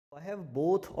I have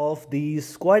both of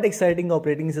these quite exciting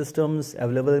operating systems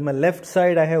available. In my left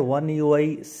side, I have One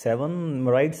UI 7.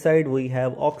 Right side, we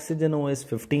have OxygenOS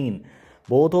 15.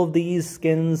 Both of these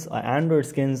skins, Android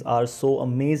skins, are so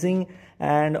amazing,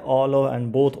 and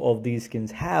both of these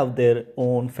skins have their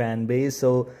own fan base.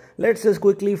 So let's just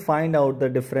quickly find out the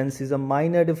differences, the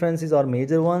minor differences or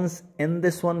major ones. In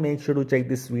this one, make sure to check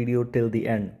this video till the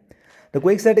end. The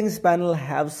quick settings panel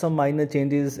have some minor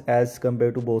changes as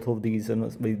compared to both of these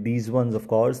ones. Of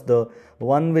course, the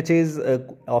one which is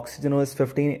OxygenOS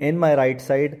 15, in my right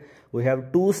side, we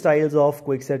have two styles of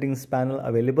quick settings panel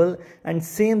available, and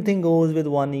same thing goes with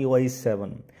One UI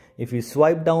 7. If you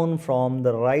swipe down from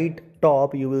the right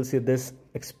top, you will see this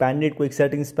expanded quick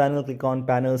settings panel. Click on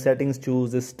panel settings,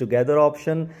 choose this together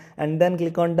option, and then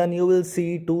click on done. You will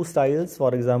see two styles.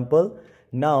 For example,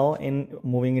 now in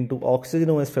moving into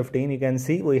OxygenOS 15, you can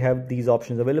see we have these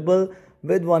options available.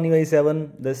 With One UI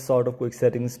 7, this sort of quick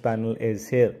settings panel is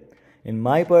here. In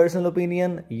my personal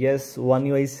opinion, yes, One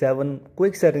UI 7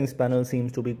 quick settings panel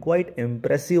seems to be quite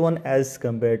impressive one as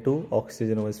compared to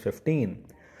OxygenOS 15.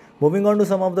 Moving on to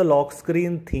some of the lock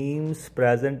screen themes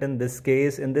present in this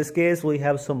case. In this case, we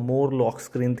have some more lock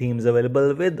screen themes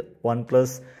available with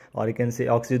OnePlus, or you can say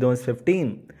OxygenOS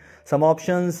 15. Some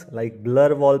options like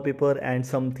blur wallpaper and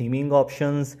some theming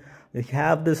options. We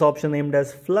have this option named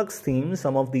as Flux theme.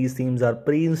 Some of these themes are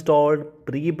pre-installed,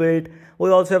 pre-built.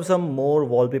 We also have some more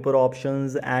wallpaper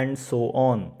options and so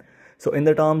on. So in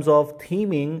the terms of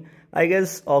theming, I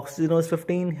guess OxygenOS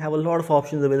 15 have a lot of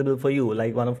options available for you.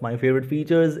 Like one of my favorite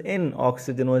features in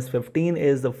OxygenOS 15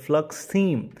 is the Flux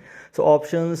theme. So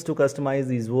options to customize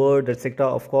these words, etc.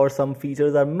 Of course, some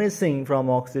features are missing from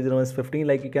OxygenOS 15,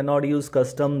 like you cannot use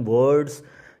custom words,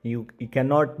 you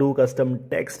cannot do custom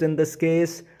text in this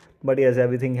case. But yes,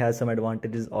 everything has some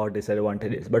advantages or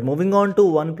disadvantages. But moving on to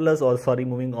One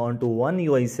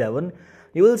UI 7,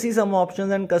 you will see some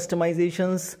options and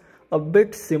customizations a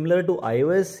bit similar to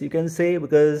iOS, you can say,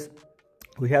 because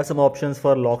we have some options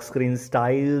for lock screen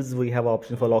styles, we have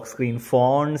options for lock screen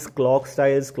fonts, clock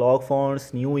styles, clock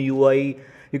fonts, new UI.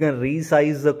 You can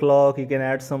resize the clock, you can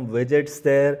add some widgets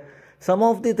there. Some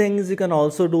of the things you can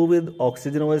also do with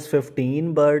OxygenOS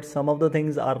 15, but some of the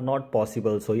things are not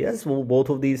possible. So yes, both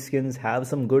of these skins have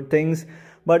some good things.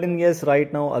 But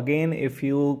right now, again, if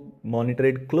you monitor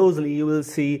it closely, you will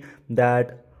see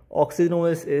that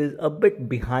OxygenOS is a bit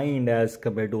behind as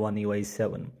compared to One UI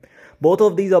 7. Both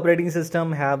of these operating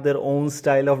systems have their own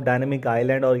style of dynamic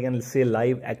island, or you can say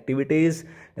live activities.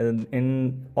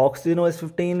 In OxygenOS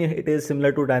 15, it is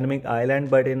similar to dynamic island,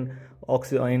 but in One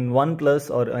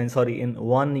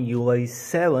UI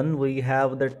 7, we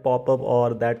have that pop-up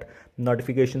or that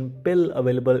notification pill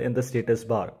available in the status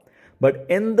bar. But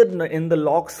in the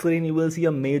lock screen, you will see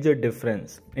a major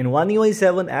difference. In One UI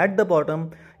 7, at the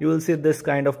bottom, you will see this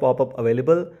kind of pop-up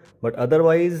available. But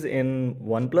otherwise, in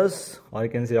OnePlus, or you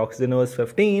can say OxygenOS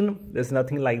 15, there's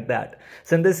nothing like that.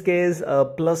 So in this case, a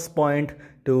plus point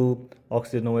to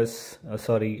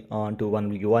to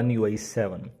One UI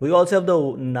 7. We also have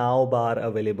the now bar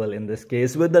available in this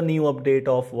case with the new update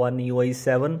of One UI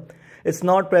 7. It's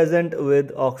not present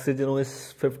with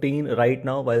OxygenOS 15 right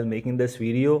now while making this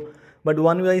video. But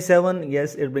One UI 7,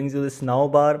 yes, it brings you this now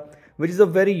bar, which is a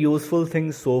very useful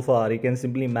thing so far. You can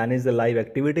simply manage the live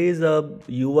activities.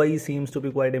 UI seems to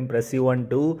be quite impressive one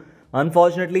too.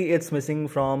 Unfortunately, it's missing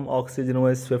from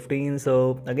OxygenOS 15.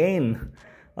 So again,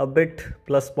 a bit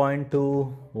plus point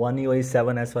to One UI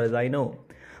 7 as far as I know.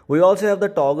 We also have the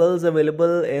toggles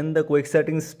available in the quick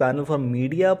settings panel for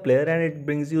media player, and it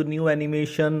brings you new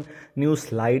animation, new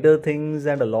slider things,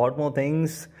 and a lot more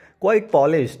things. Quite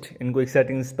polished in quick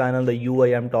settings panel, the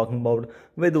UI I'm talking about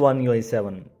with One UI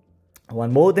 7.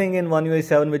 One more thing in One UI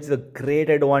 7 which is a great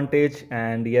advantage,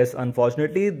 and yes,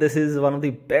 unfortunately this is one of the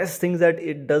best things, that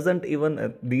it doesn't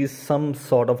even some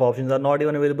sort of options are not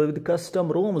even available with custom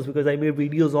rooms, because I made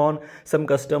videos on some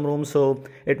custom rooms, so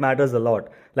it matters a lot.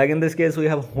 Like in this case, we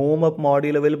have home up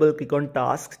module available. Click on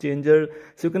task changer,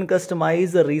 so you can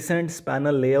customize the recent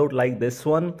panel layout like this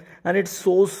one, and it's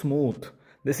so smooth.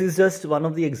 This is just one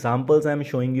of the examples I'm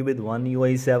showing you with One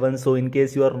UI 7. So in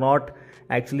case you are not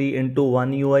actually into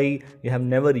One UI, you have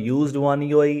never used One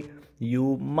UI,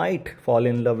 you might fall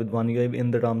in love with One UI in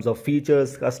the terms of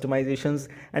features, customizations,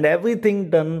 and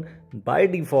everything done by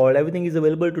default. Everything is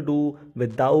available to do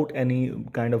without any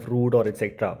kind of root or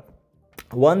etc.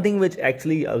 One thing which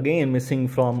actually again missing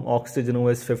from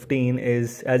OxygenOS 15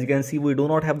 is, as you can see, we do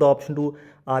not have the option to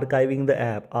archiving the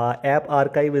app. Our app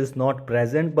archive is not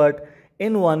present, but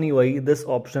in One UI, this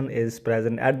option is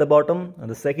present at the bottom. On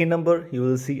the second number, you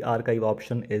will see archive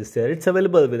option is there. It's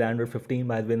available with Android 15,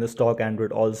 by the way, in the stock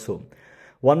Android also.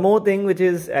 One more thing which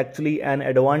is actually an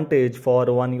advantage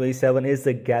for One UI 7 is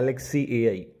the Galaxy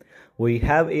AI. We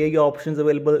have AI options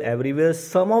available everywhere.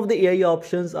 Some of the AI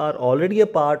options are already a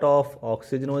part of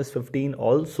OxygenOS 15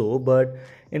 also, but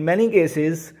in many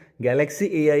cases,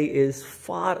 Galaxy AI is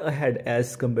far ahead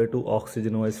as compared to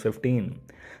OxygenOS 15.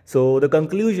 So the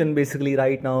conclusion basically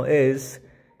right now is,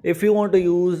 if you want to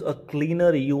use a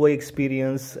cleaner UI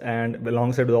experience and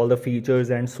alongside with all the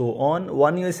features and so on,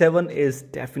 One UI 7 is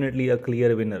definitely a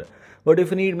clear winner. But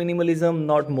if you need minimalism,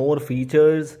 not more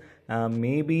features,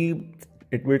 maybe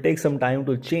it will take some time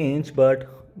to change, but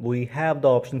we have the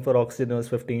option for OxygenOS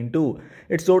 15 too.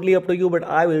 It's totally up to you, but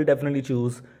I will definitely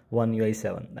choose One UI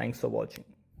 7. Thanks for watching.